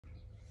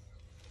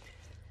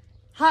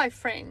Hi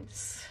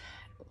friends,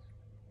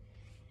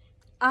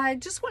 I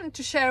just wanted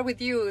to share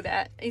with you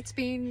that it's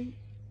been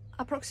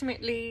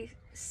approximately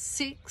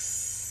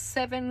 6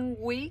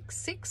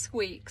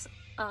 weeks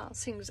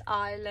since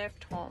I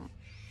left home,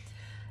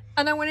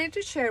 and I wanted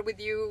to share with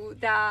you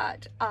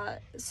that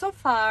so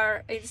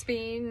far it's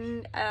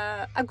been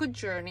a good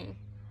journey.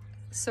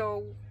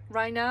 So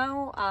right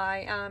now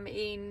I am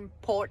in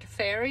Port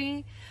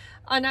Fairy,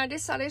 and I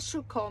decided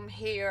to come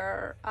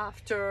here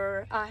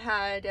after I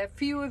had a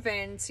few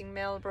events in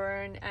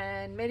Melbourne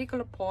and medical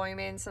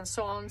appointments and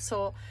so on,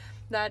 so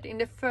that in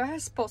the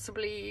first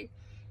possibly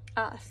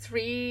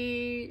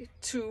 3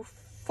 to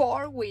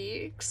 4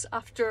 weeks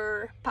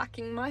after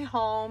packing my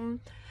home,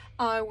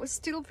 I was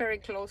still very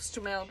close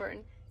to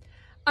Melbourne.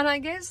 And I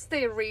guess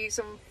the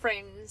reason,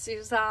 friends,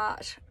 is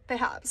that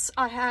perhaps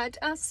I had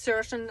a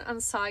certain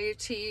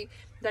anxiety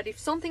that if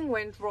something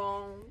went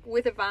wrong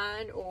with the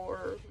van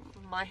or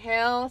my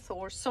health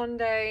or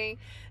Sunday,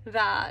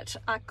 that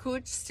I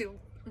could still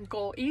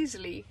go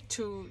easily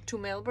to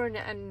Melbourne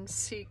and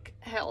seek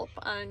help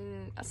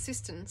and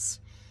assistance.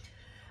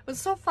 But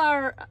so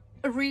far,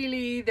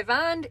 really, the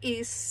van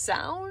is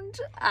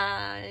sound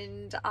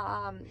and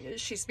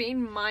she's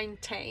been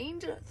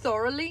maintained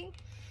thoroughly.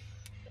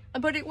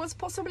 But it was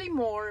possibly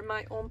more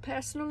my own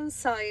personal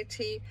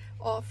anxiety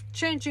of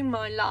changing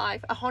my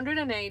life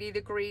 180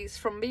 degrees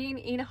from being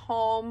in a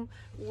home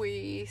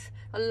with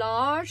a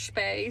large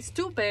space,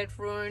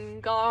 2-bedroom,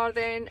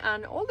 garden,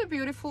 and all the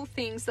beautiful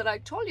things that I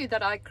told you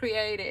that I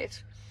created.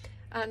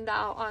 And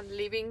now I'm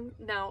living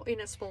now in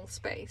a small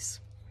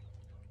space.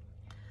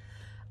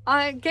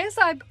 I guess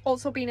I've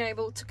also been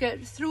able to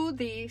get through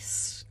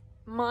this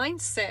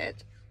mindset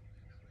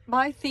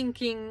by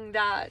thinking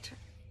that,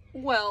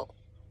 well,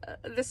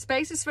 the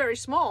space is very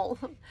small,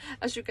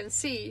 as you can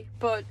see,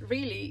 but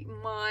really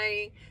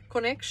my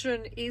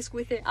connection is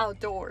with the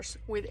outdoors,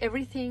 with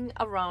everything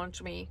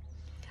around me.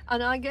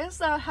 And I guess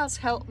that has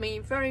helped me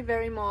very,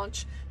 very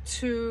much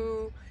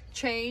to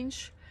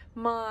change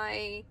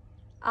my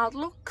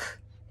outlook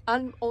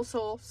and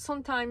also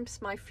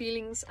sometimes my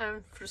feelings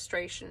and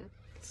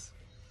frustrations.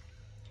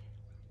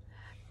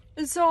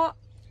 So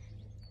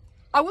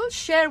I will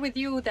share with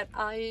you that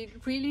I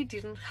really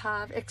didn't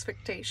have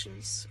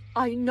expectations.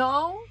 I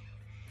know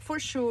for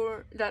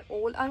sure that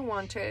all I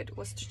wanted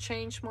was to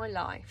change my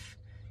life,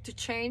 to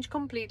change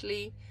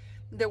completely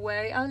the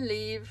way I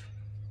live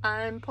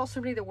and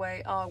possibly the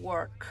way I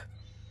work.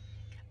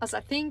 As I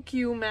think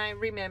you may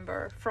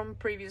remember from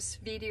previous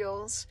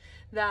videos,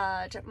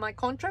 that my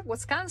contract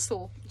was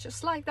cancelled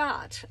just like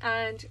that,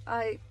 and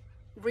I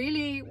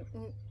really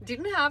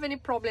didn't have any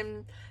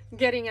problem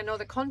getting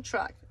another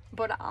contract.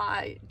 But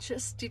I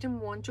just didn't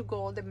want to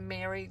go the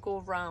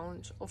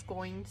merry-go-round of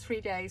going 3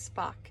 days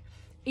back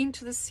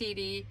into the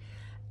city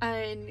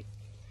and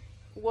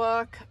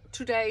work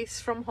 2 days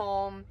from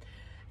home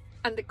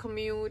and the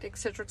commute,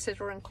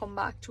 etc., and come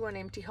back to an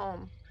empty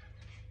home.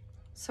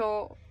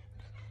 So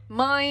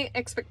my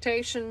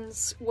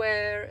expectations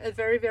were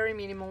very, very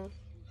minimal.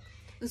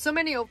 So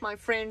many of my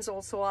friends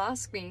also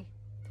ask me,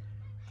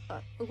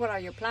 what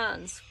are your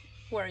plans?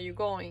 Where are you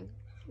going?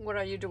 What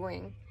are you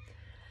doing?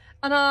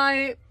 And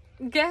I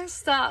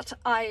guess that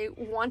I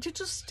wanted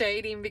to stay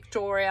in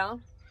Victoria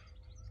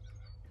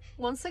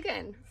once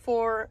again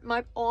for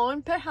my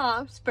own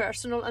perhaps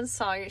personal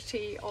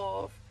anxiety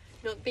of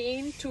not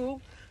being too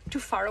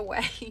far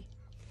away.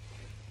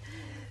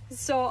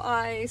 So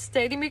I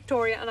stayed in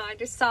Victoria, and I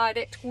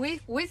decided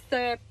with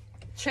the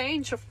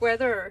change of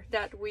weather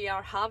that we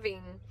are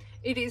having,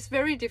 it is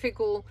very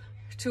difficult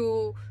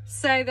to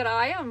say that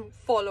I am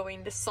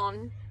following the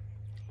sun,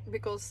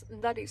 because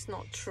that is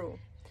not true.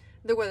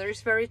 The weather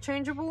is very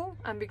changeable,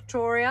 and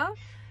Victoria,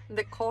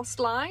 the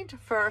coastline,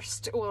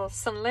 first was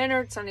St.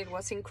 Leonard's, and it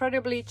was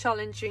incredibly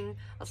challenging,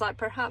 as I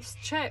perhaps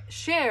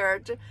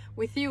shared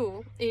with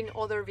you in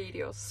other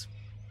videos.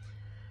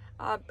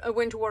 I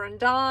went to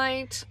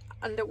Warrandyte,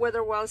 and the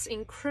weather was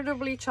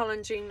incredibly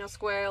challenging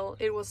as well.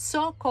 It was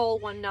so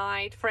cold one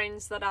night,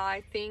 friends, that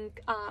I think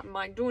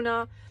my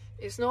Duna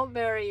is not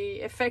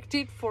very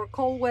effective for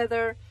cold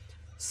weather,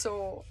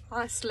 so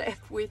I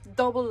slept with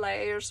double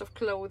layers of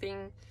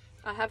clothing.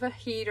 I have a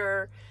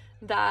heater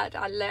that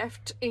I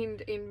left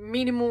in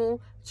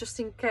minimal just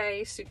in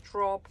case it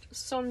dropped.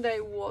 Sunday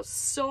was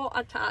so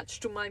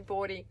attached to my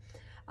body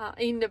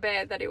in the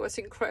bed that it was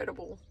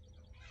incredible.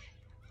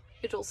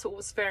 It also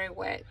was very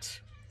wet.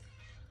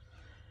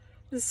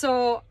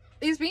 So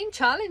it's been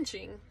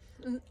challenging.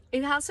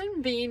 It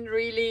hasn't been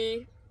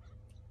really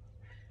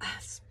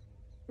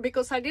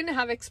because I didn't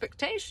have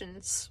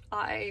expectations.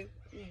 I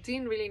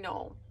didn't really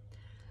know.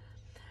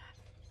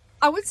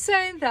 I would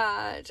say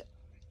that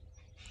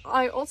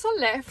I also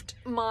left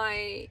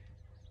my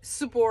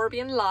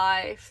suburban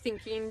life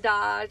thinking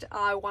that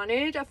I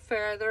wanted a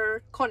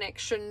further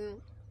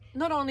connection,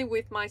 not only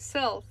with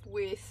myself,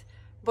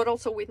 but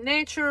also with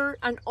nature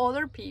and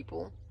other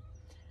people.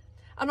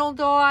 And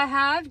although I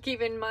have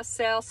given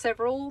myself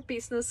several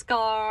business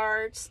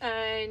cards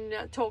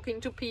and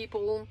talking to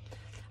people,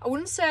 I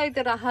wouldn't say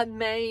that I had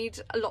made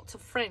a lot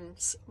of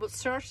friends, but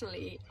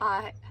certainly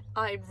I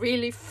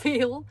really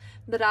feel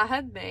that I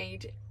had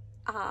made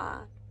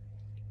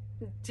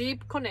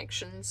deep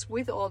connections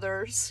with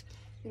others.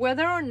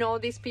 Whether or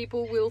not these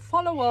people will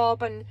follow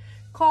up and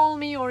call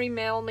me or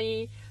email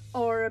me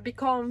or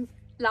become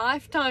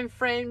lifetime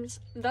friends,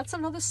 that's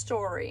another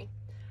story.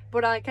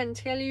 But I can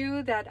tell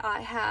you that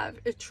I have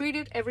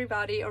treated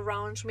everybody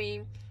around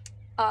me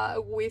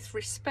with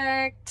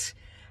respect.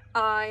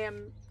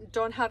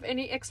 Don't have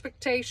any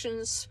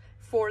expectations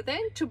for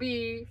them to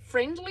be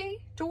friendly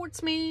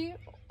towards me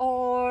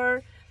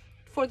or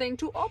for them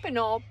to open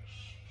up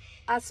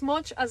as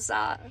much as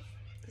a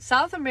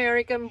South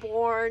American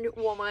born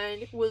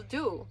woman will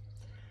do.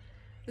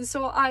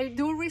 So I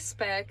do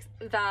respect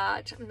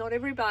that not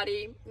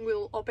everybody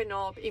will open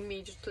up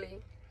immediately,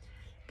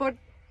 but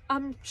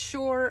I'm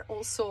sure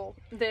also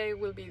they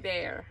will be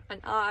there,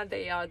 and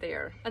they are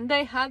there, and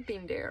they have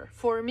been there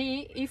for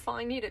me if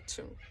I needed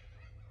to.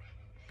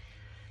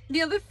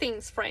 The other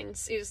things,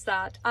 friends, is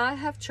that I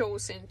have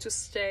chosen to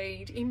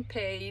stay in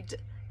paid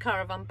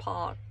caravan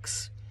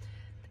parks.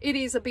 It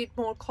is a bit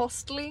more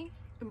costly,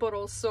 but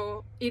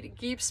also it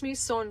gives me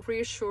some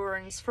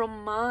reassurance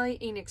from my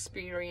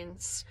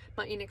inexperience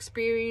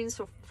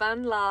of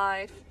van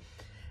life,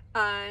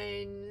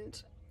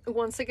 and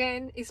once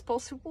again, is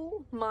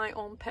possible my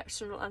own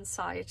personal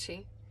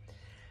anxiety.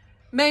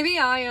 Maybe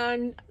I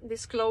am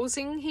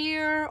disclosing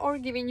here or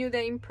giving you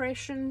the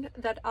impression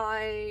that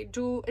I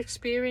do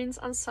experience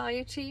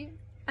anxiety,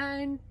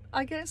 and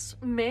I guess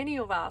many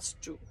of us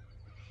do.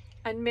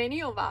 And many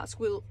of us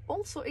will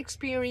also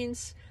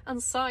experience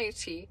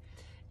anxiety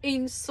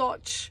in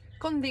such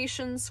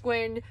conditions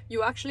when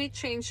you actually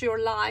change your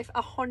life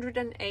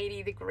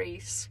 180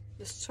 degrees.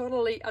 It's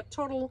a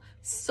total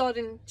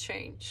sudden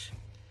change.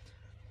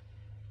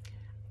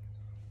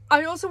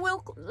 I also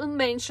will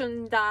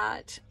mention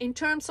that in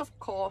terms of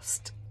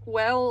cost,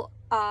 well,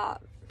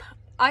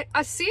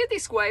 I see it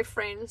this way,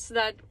 friends,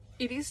 that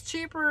it is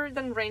cheaper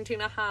than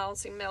renting a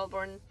house in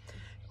Melbourne,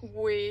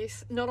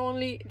 with not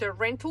only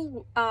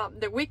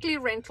the weekly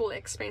rental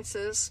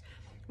expenses,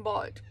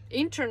 but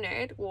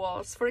internet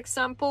was, for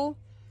example,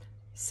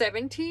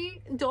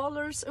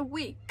 $70 a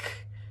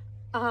week.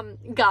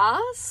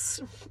 Gas,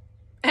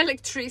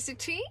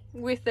 electricity,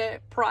 with the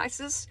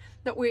prices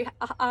that we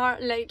are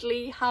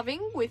lately having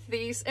with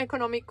this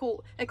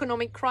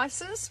economic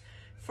crisis,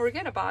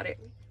 forget about it.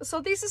 So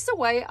this is the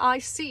way I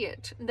see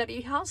it, that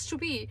it has to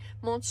be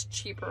much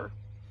cheaper.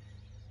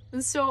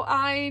 And so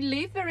I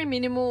live very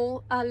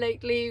minimal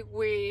lately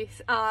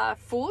with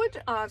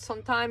food. I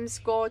sometimes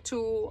go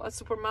to a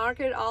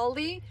supermarket,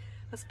 Aldi.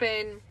 I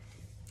spend,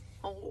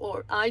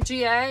 or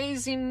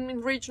IGAs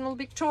in regional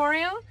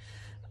Victoria,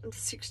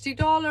 $60,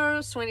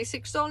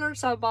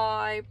 $26. I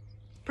buy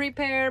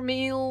prepared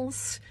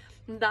meals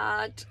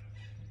that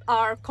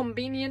are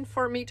convenient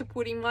for me to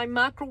put in my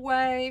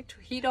microwave to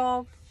heat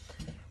up.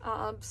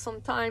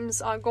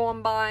 Sometimes I go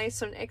and buy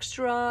some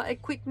extra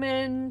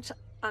equipment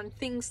and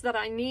things that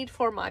I need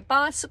for my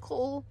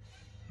bicycle.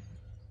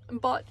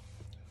 But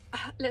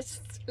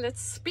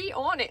let's be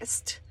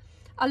honest,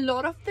 a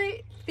lot of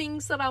the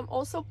things that I'm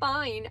also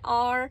buying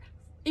are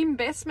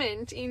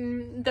investment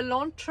in the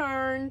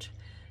long-term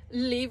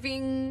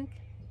living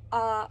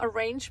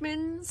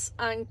arrangements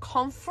and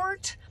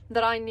comfort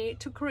that I need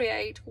to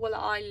create while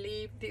I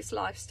live this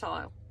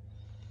lifestyle.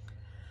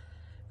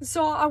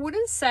 So I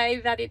wouldn't say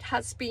that it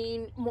has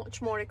been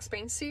much more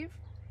expensive.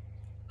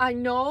 I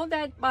know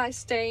that by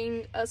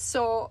staying,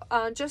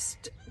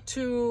 just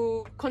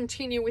to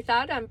continue with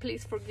that, and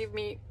please forgive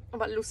me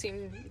about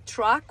losing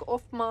track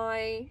of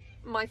my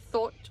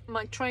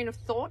train of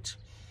thought.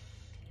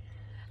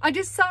 I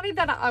decided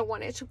that I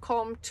wanted to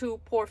come to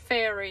Port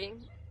Fairy,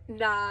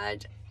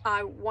 that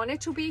I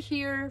wanted to be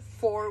here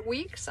 4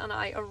 weeks, and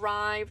I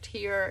arrived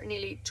here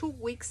nearly 2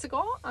 weeks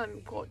ago.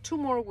 I've got 2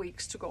 more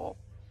weeks to go.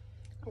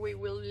 We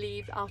will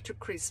leave after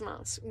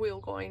Christmas. We'll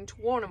go into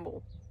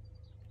Warrnambool.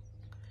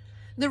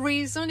 The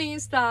reason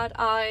is that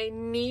I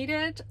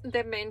needed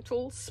the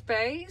mental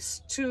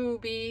space to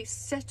be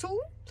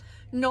settled,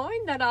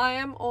 knowing that I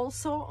am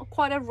also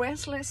quite a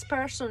restless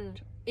person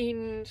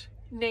in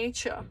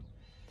nature.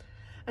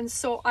 And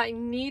so I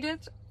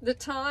needed the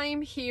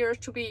time here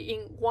to be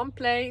in one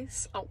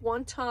place at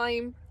one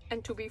time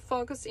and to be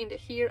focused in the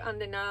here and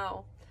the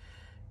now,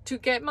 to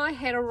get my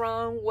head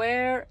around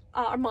where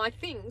are my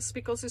things,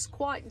 because it's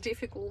quite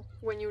difficult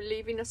when you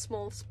live in a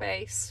small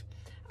space,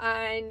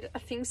 and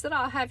things that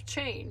I have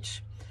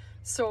changed.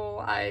 So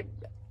I,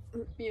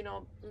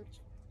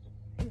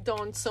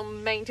 done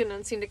some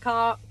maintenance in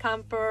the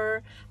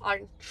camper.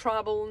 I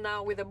travel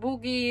now with a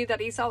buggy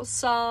that is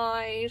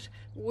outside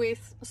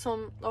with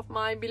some of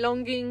my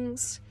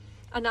belongings,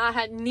 and I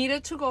had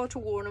needed to go to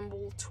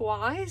Warrnambool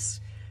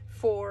twice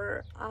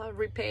for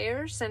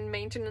repairs and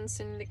maintenance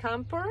in the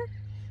camper.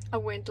 I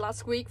went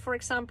last week, for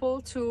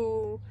example,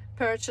 to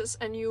purchase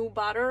a new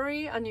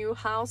battery, a new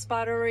house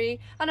battery,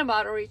 and a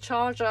battery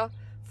charger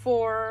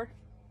for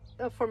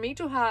for me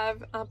to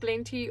have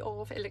plenty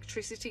of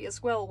electricity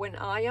as well when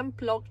I am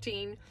plugged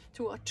in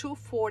to a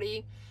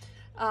 240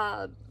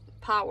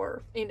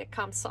 power in a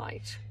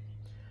campsite.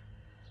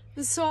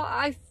 So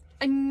I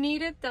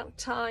needed that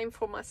time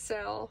for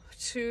myself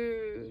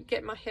to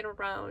get my head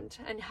around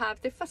and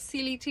have the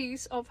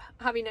facilities of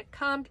having a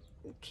camp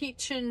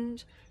kitchen,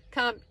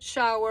 camp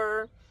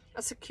shower,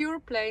 a secure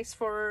place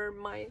for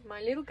my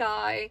little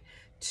guy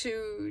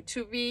to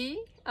be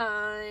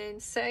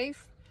and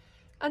safe.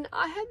 And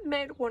I had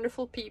met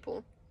wonderful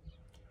people.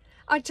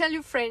 I tell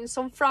you, friends,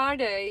 on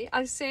Friday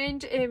I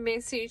sent a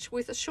message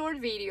with a short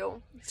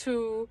video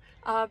to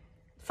a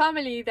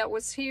family that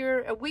was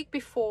here a week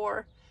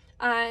before,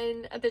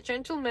 and the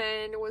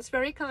gentleman was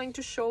very kind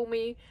to show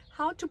me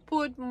how to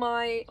put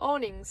my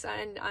awnings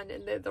and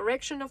in the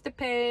direction of the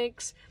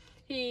pegs,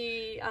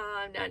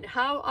 and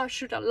how I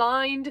should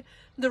align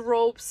the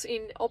ropes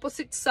in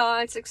opposite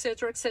sides,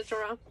 etc.,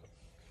 etc.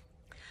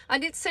 I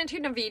did send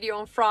him a video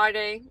on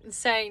Friday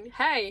saying,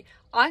 hey,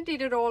 I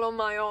did it all on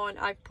my own.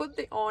 I put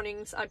the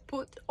awnings, I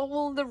put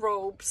all the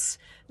ropes,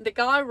 the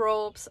guy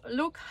ropes,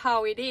 look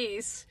how it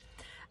is.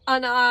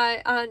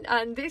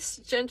 And this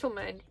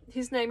gentleman,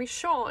 his name is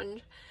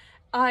Sean,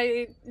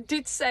 I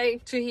did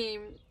say to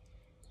him,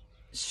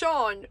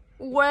 Sean,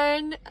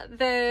 when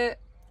the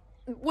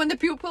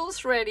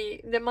pupil's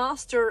ready, the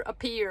master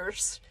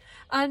appears.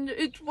 And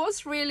it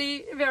was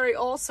really very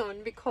awesome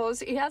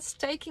because it has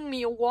taken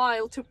me a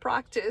while to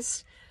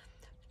practice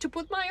to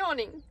put my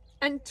awning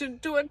and to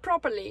do it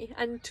properly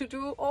and to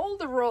do all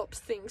the ropes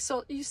things.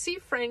 So you see,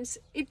 friends,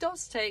 it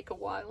does take a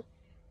while.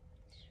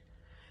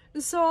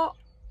 So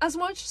as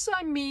much as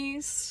I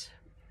miss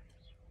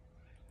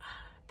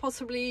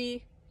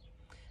possibly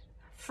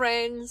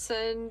friends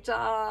and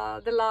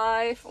the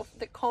life of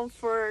the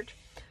comfort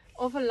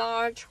of a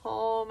large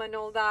home and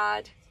all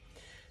that,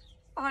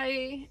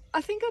 I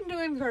think I'm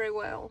doing very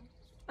well.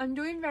 I'm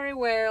doing very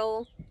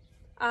well,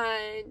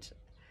 and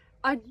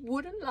I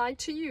wouldn't lie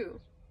to you.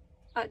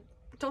 I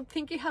don't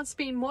think it has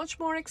been much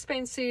more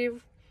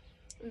expensive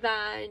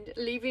than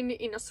living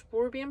in a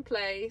suburban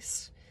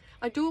place.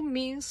 I do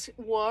miss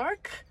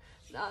work,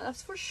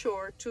 that's for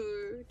sure,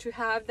 to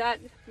have that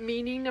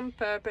meaning and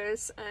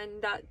purpose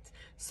and that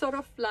sort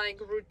of like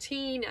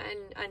routine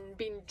and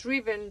being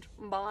driven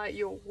by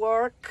your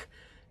work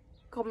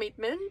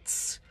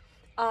commitments.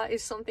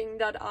 Is something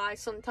that I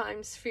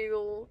sometimes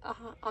feel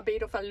a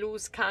bit of a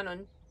loose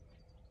cannon.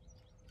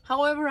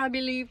 However, I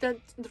believe that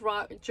the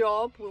right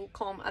job will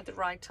come at the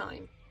right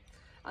time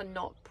and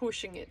not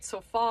pushing it so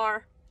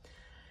far.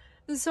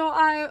 So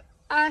I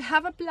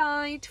have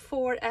applied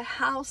for a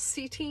house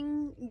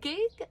sitting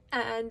gig,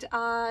 and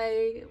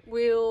I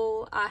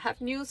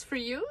have news for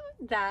you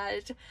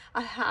that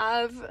I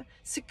have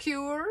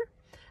secured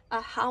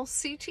a house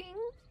sitting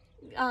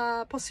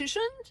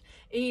position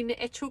in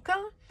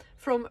Echuca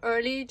from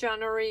early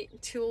January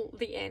till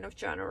the end of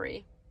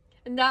January.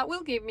 And that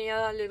will give me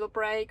a little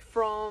break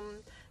from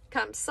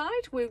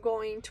campsite. We're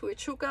going to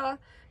Echuca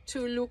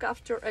to look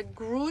after a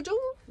Groodle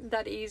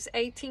that is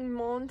 18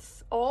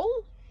 months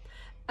old.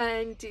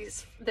 And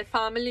the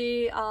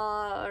family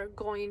are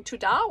going to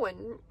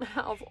Darwin,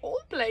 of all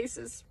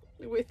places,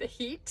 with the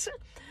heat.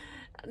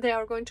 They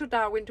are going to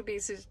Darwin to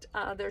visit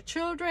their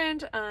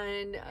children,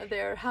 and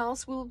their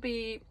house will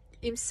be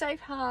in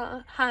safe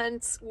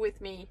hands with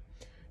me.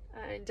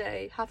 And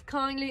they have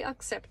kindly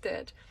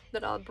accepted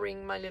that I'll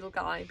bring my little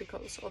guy,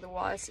 because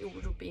otherwise it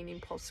would have been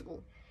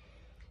impossible.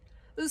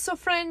 So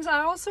friends, I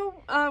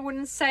also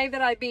wouldn't say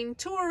that I've been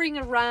touring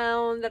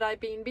around, that I've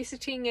been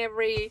visiting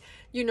every,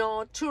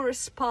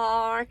 tourist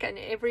park and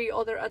every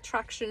other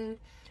attraction,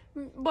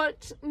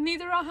 but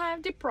neither I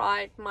have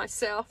deprived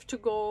myself to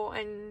go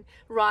and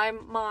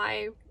ride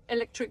my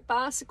electric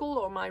bicycle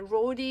or my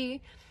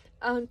roadie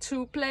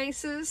to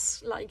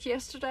places. Like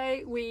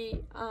yesterday we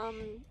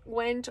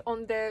went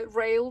on the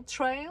rail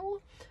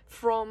trail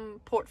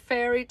from Port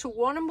Fairy to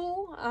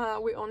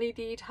Warrnambool. We only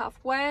did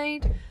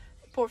halfway.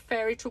 Port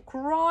Fairy to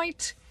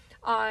Koroit.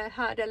 I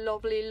had a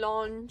lovely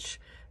lunch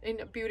in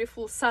a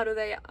beautiful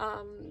Saturday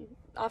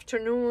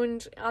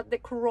afternoon at the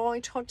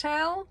Koroit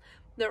Hotel.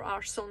 There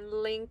are some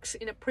links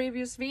in a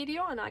previous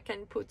video, and I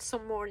can put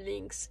some more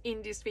links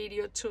in this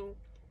video too.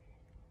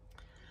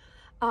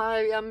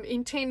 I am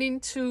intending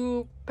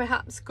to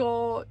perhaps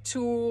go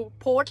to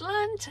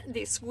Portland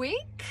this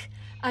week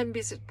and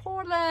visit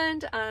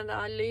Portland, and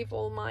I leave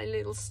all my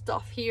little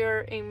stuff here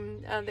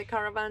in the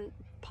caravan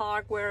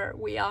park where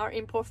we are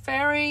in Port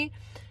Fairy.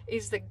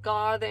 Is the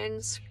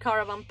Gardens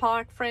Caravan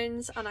Park,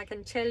 friends, and I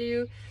can tell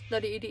you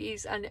that it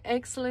is an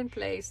excellent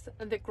place.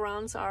 The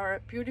grounds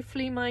are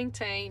beautifully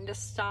maintained, the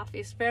staff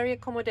is very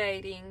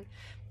accommodating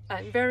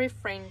and very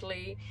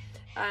friendly,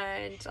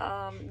 and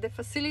the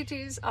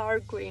facilities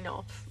are good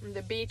enough.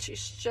 The beach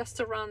is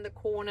just around the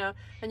corner,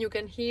 and you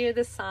can hear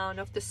the sound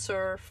of the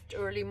surf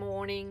early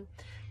morning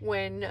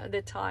when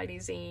the tide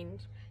is in.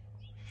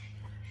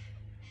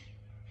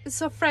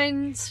 So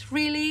friends,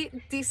 really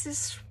this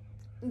is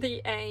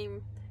the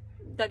aim,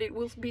 that it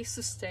will be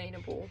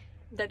sustainable.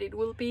 that it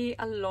will be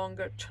a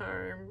longer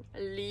term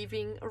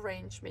living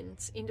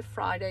arrangements in the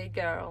Friday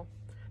Girl,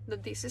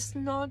 that this is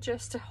not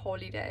just a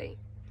holiday.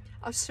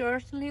 I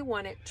certainly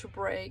wanted to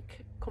break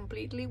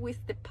completely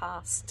with the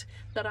past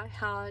that I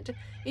had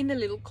in the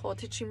little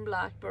cottage in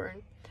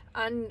Blackburn,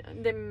 and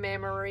the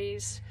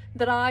memories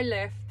that I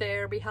left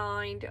there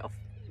behind of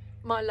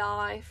my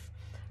life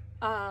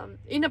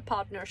in a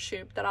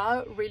partnership that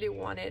I really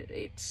wanted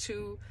it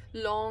to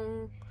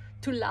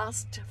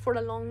last for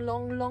a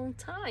long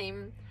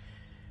time.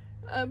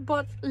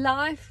 But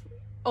life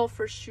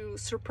offers you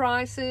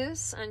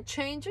surprises and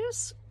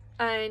changes,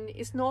 and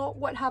it's not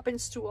what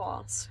happens to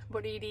us,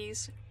 but it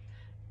is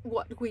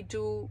what we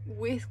do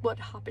with what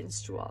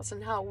happens to us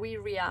and how we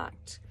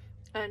react,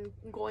 and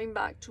going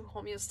back to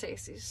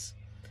homeostasis.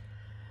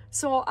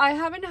 So I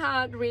haven't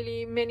had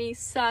really many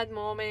sad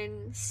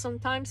moments.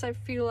 Sometimes I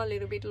feel a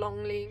little bit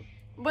lonely,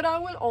 but I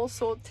will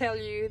also tell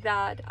you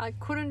that I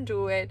couldn't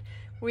do it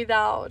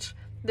without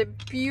the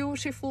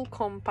beautiful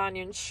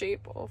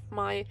companionship of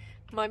my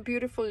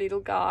beautiful little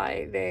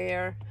guy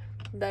there.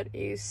 That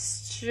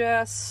is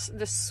just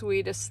the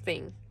sweetest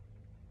thing.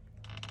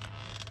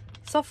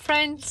 So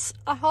friends,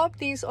 I hope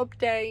this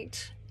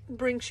update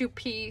brings you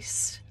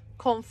peace,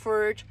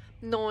 comfort,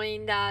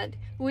 knowing that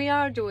we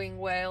are doing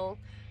well,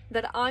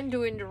 that I'm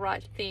doing the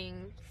right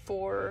thing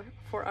for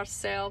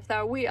ourselves,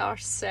 that we are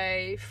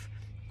safe.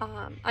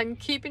 I'm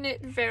keeping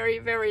it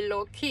very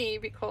low key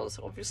because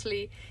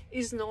obviously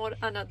it's not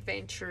an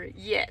adventure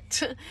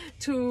yet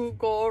to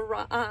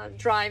go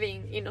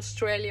driving in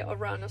Australia,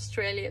 around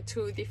Australia,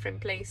 to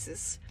different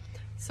places.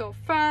 So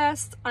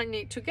first I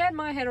need to get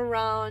my head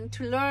around,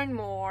 to learn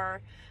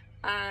more,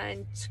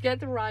 and to get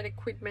the right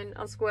equipment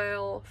as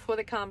well for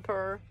the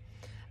camper,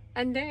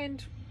 and then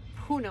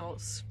who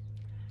knows.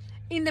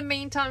 In the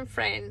meantime,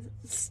 friends,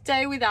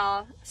 stay with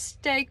us,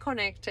 stay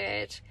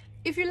connected.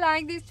 If you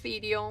like this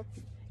video,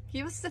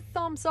 give us the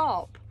thumbs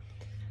up,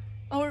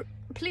 or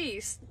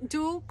please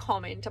do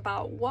comment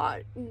about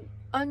what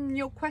on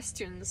your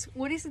questions.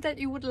 What is it that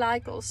you would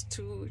like us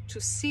to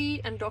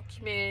see and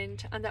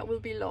document, and that will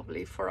be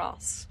lovely for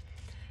us.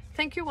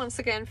 Thank you once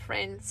again,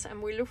 friends,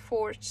 and we look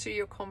forward to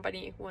your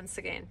company once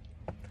again.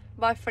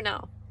 Bye for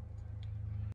now.